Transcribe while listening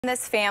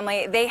This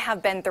family, they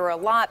have been through a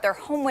lot. Their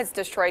home was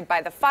destroyed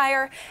by the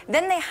fire.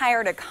 Then they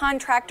hired a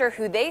contractor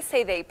who they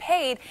say they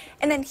paid,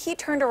 and then he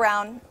turned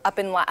around, up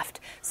and left.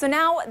 So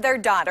now their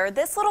daughter,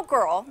 this little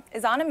girl,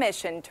 is on a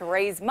mission to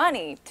raise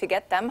money to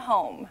get them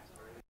home.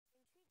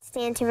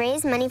 Stand to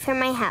raise money for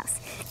my house.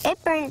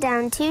 It burnt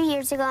down 2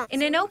 years ago.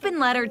 In an open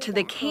letter to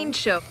the Kane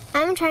Show,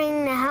 I'm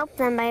trying to help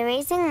them by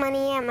raising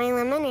money at my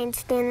lemonade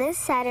stand this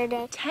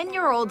Saturday.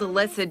 10-year-old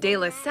Alyssa De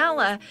La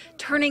Sala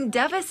turning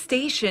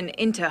devastation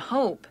into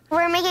hope.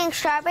 We're making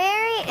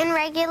strawberry and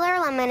regular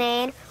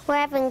lemonade. We're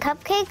having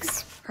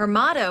cupcakes. Her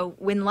motto,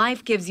 when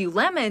life gives you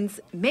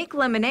lemons, make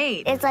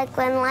lemonade. It's like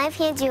when life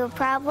hands you a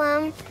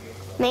problem,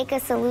 make a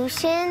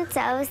solution. So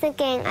I was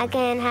thinking I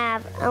can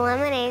have a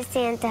lemonade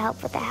stand to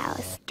help with the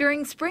house.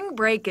 During spring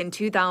break in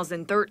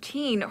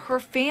 2013, her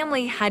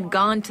family had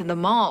gone to the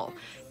mall.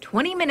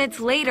 20 minutes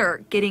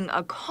later, getting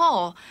a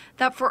call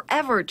that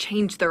forever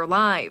changed their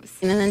lives.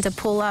 And then to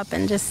pull up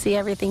and just see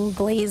everything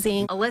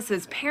blazing.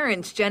 Alyssa's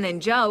parents, Jen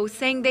and Joe,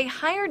 saying they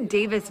hired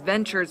Davis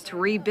Ventures to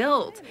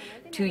rebuild.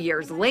 2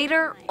 years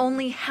later,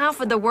 only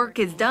half of the work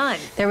is done.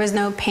 There was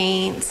no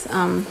paint.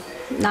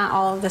 Not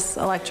all of this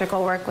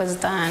electrical work was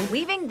done.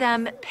 Leaving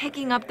them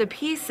picking up the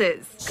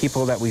pieces.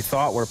 People that we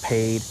thought were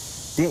paid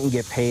didn't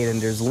get paid, and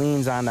there's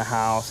liens on the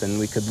house, and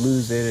we could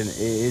lose it, and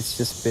it's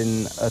just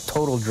been a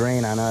total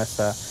drain on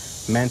us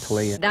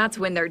mentally. That's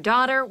when their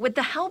daughter, with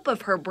the help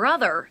of her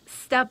brother,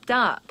 stepped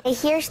up. I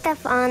hear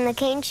stuff on the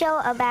Kane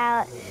Show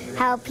about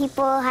how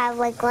people have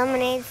like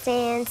lemonade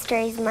stands to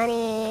raise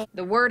money.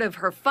 The word of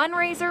her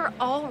fundraiser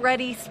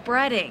already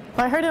spreading.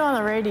 Well, I heard it on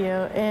the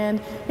radio, and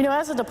you know,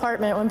 as a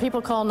department, when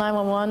people call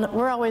 911,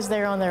 we're always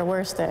there on their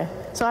worst day.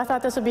 So I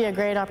thought this would be a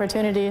great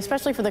opportunity,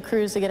 especially for the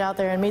crews, to get out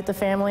there and meet the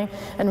family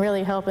and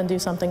really help and do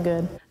something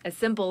good. A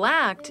simple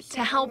act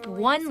to help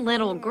one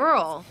little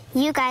girl.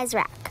 You guys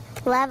rock.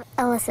 Love,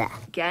 Alyssa.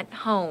 Get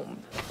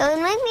home. It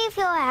would make me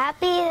feel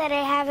happy that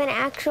I have an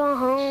actual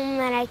home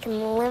that I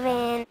can live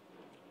in.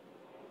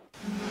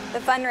 The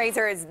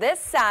fundraiser is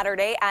this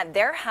Saturday at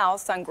their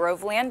house on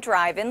Groveland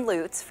Drive in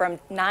Lutz from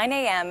 9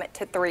 a.m.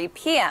 to 3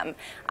 p.m.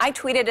 I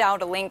tweeted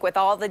out a link with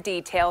all the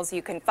details.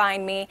 You can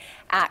find me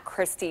at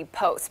Christie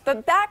Post.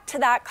 But back to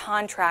that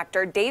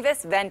contractor,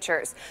 Davis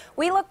Ventures.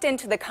 We looked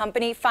into the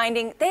company,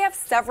 finding they have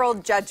several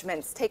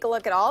judgments. Take a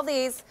look at all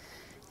these,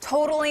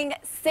 totaling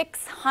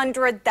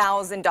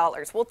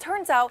 $600,000. Well,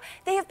 turns out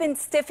they have been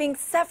stiffing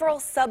several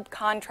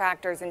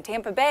subcontractors in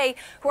Tampa Bay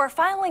who are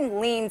filing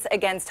liens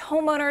against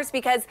homeowners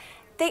because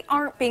they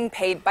aren't being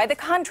paid by the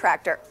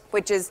contractor,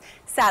 which is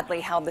sadly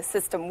how the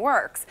system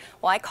works.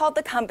 Well, I called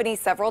the company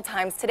several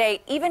times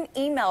today, even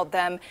emailed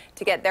them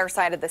to get their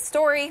side of the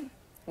story.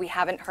 We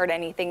haven't heard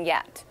anything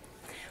yet.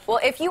 Well,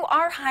 if you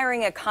are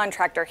hiring a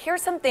contractor,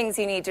 here's some things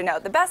you need to know.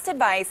 The best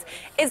advice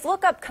is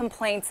look up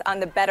complaints on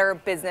the Better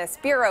Business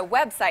Bureau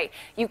website.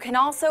 You can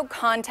also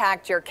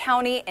contact your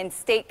county and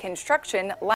state construction